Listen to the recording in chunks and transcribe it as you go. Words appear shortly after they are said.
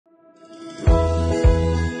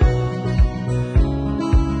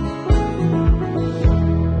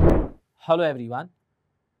Hello everyone,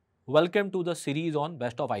 welcome to the series on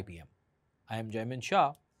Best of IPM. I am Jaimin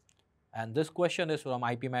Shah and this question is from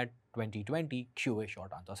IPMAT 2020 QA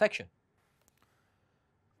short answer section.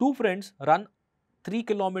 Two friends run 3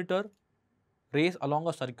 km race along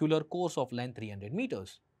a circular course of length 300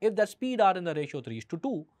 meters. If their speed are in the ratio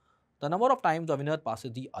 3:2, the number of times the winner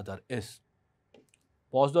passes the other is.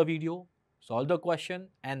 Pause the video, solve the question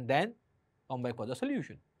and then come back for the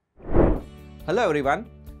solution. Hello everyone.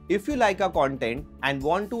 If you like our content and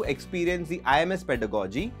want to experience the IMS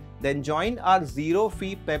pedagogy, then join our zero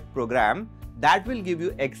fee PEP program that will give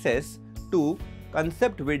you access to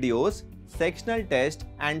concept videos, sectional test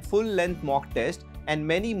and full length mock test and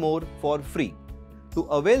many more for free. To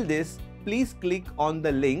avail this, please click on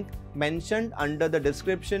the link mentioned under the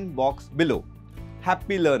description box below.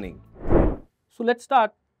 Happy learning. So let's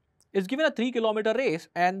start. It's given a 3 km race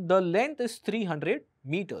and the length is 300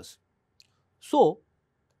 meters. So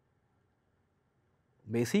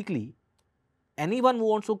basically, anyone who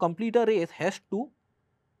wants to complete a race has to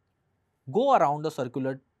go around the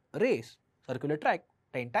circular track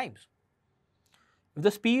 10 times. If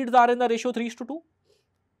the speeds are in the ratio 3:2,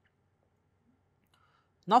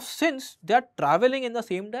 now since they are traveling in the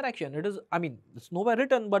same direction, it's nowhere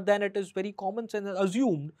written, but then it is very common sense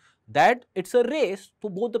assumed that it's a race, so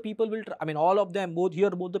both the people will, all of them, both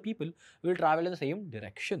the people will travel in the same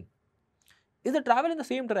direction. If they travel in the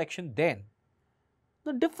same direction, then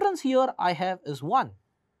the difference here I have is 1,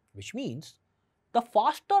 which means the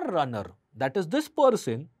faster runner, that is this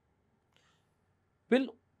person, will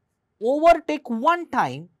overtake one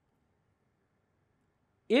time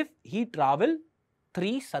if he travel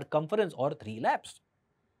 3 circumference or 3 laps.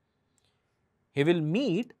 He will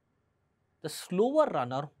meet the slower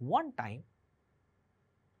runner one time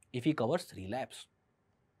if he covers 3 laps,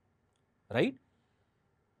 right?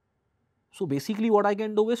 So basically what I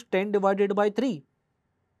can do is 10 divided by 3.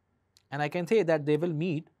 And I can say that they will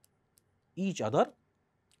meet each other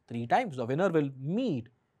 3 times. The winner will meet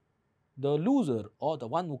the loser or the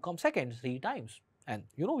one who comes second 3 times. And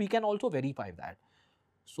we can also verify that.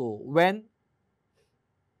 So when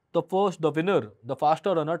the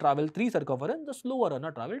faster runner travel 3 circumference, the slower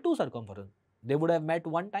runner travel 2 circumference. They would have met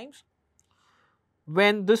 1 times.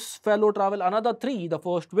 When this fellow travel another 3, the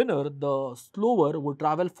first winner, the slower would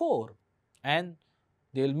travel 4. And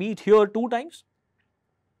they will meet here 2 times.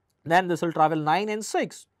 Then this will travel 9 and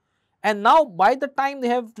 6. And now by the time they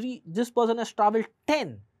have this person has traveled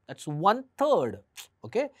 10, that's 1/3.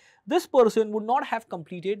 Okay, this person would not have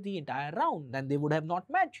completed the entire round, then they would have not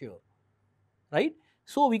met here, right?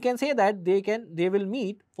 So we can say that they will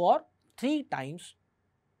meet for 3 times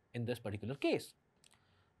in this particular case.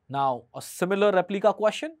 Now a similar replica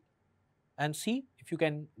question and see if you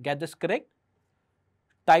can get this correct.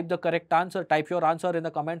 Type the correct answer, type your answer in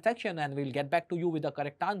the comment section and we'll get back to you with the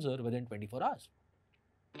correct answer within 24 hours.